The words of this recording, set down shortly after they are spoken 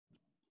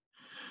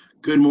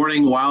Good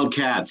morning,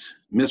 Wildcats.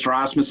 Mr.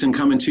 Osmussen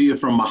coming to you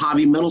from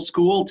Mojave Middle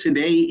School.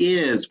 Today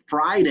is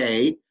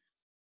Friday,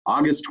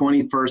 August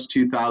 21st,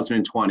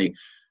 2020.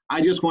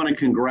 I just want to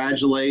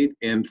congratulate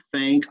and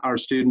thank our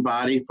student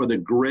body for the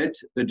grit,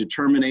 the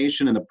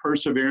determination, and the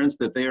perseverance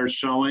that they are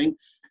showing,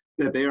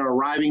 that they are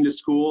arriving to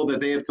school, that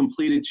they have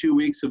completed 2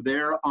 weeks of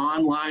their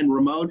online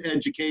remote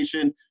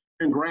education.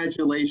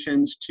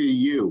 Congratulations to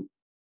you.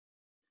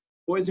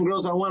 Boys and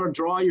girls, I want to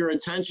draw your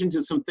attention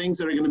to some things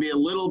that are going to be a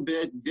little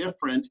bit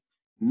different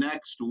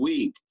next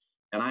week.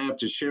 And I have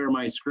to share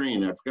my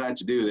screen. I forgot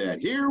to do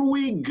that. Here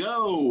we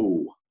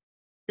go.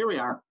 Here we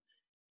are.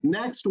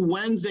 Next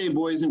Wednesday,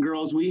 boys and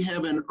girls, we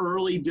have an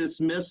early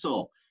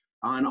dismissal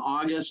on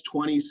August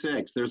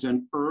 26th. There's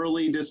an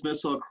early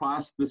dismissal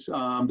across this,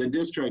 the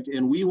district,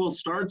 and we will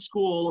start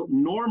school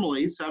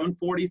normally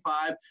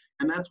 7:45,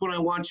 and that's when I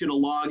want you to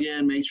log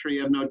in, make sure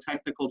you have no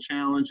technical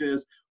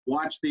challenges,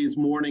 watch these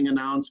morning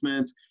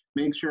announcements,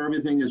 make sure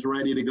everything is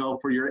ready to go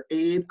for your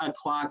 8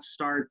 o'clock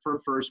start for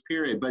first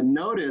period. But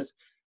notice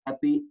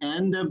at the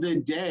end of the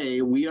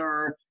day, we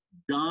are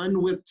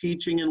done with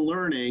teaching and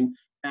learning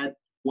at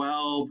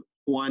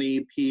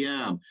 12:20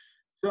 p.m.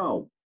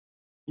 So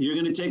you're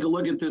going to take a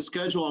look at this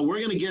schedule, and we're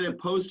going to get it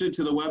posted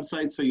to the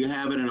website so you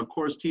have it. And of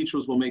course,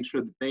 teachers will make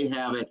sure that they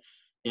have it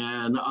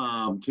and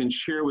can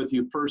share with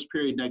you first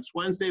period next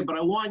Wednesday. But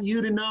I want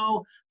you to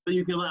know so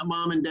you can let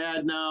mom and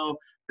dad know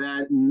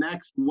that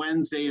next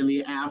Wednesday in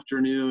the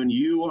afternoon,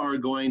 you are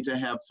going to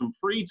have some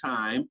free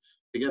time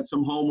to get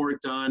some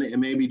homework done and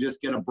maybe just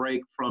get a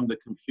break from the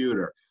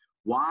computer.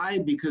 Why?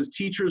 Because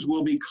teachers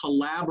will be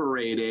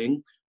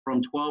collaborating from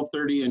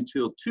 12:30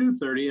 until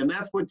 2:30, and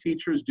that's what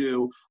teachers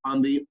do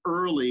on the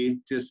early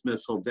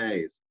dismissal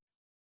days.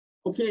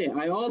 Okay,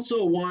 I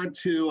also want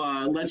to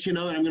let you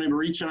know that I'm going to be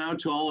reaching out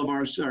to all of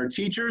our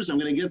teachers. I'm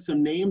going to get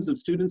some names of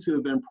students who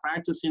have been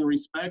practicing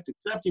respect,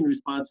 accepting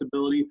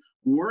responsibility,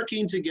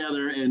 working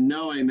together, and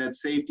knowing that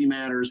safety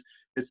matters,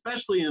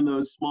 especially in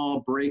those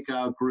small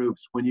breakout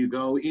groups when you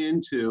go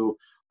into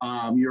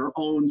your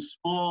own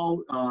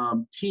small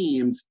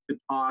teams to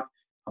talk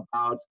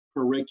about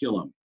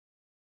curriculum.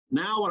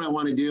 Now what I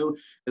want to do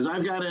is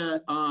I've got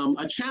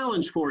a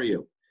challenge for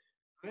you.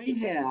 I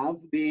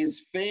have these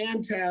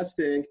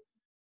fantastic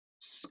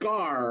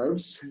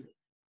scarves.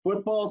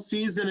 Football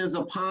season is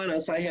upon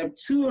us. I have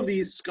 2 of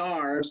these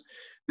scarves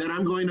that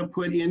I'm going to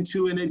put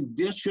into an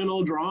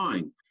additional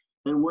drawing.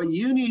 And what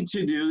you need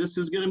to do, this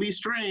is going to be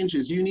strange,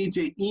 is you need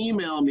to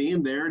email me,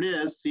 and there it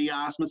is,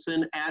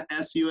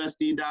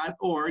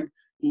 cosmussen@susd.org.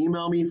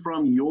 Email me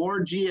from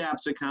your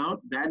GApps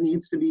account. That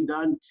needs to be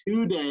done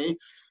today.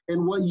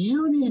 And what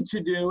you need to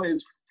do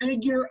is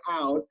figure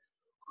out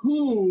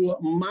who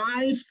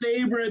my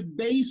favorite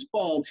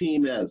baseball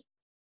team is.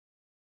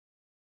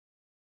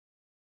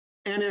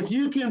 And if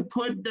you can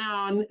put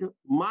down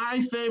my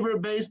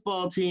favorite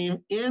baseball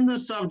team in the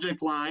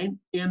subject line,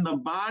 in the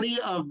body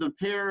of the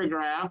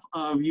paragraph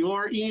of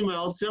your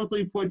email,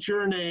 simply put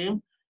your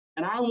name,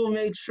 and I will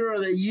make sure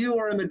that you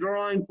are in the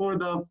drawing for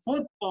the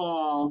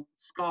football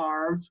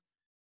scarves,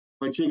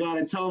 but you got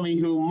to tell me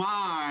who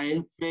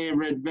my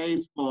favorite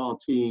baseball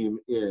team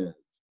is.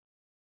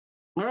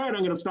 All right, I'm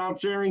going to stop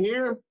sharing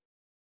here.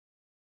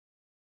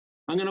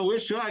 I'm going to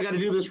wish you, I got to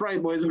do this right,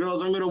 boys and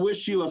girls. I'm going to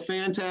wish you a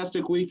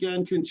fantastic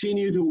weekend.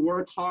 Continue to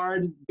work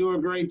hard, do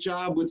a great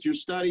job with your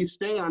studies,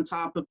 stay on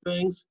top of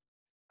things.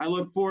 I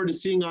look forward to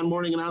seeing you on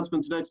morning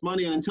announcements next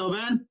Monday. And until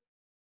then,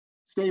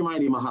 stay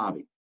mighty,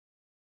 Mojave.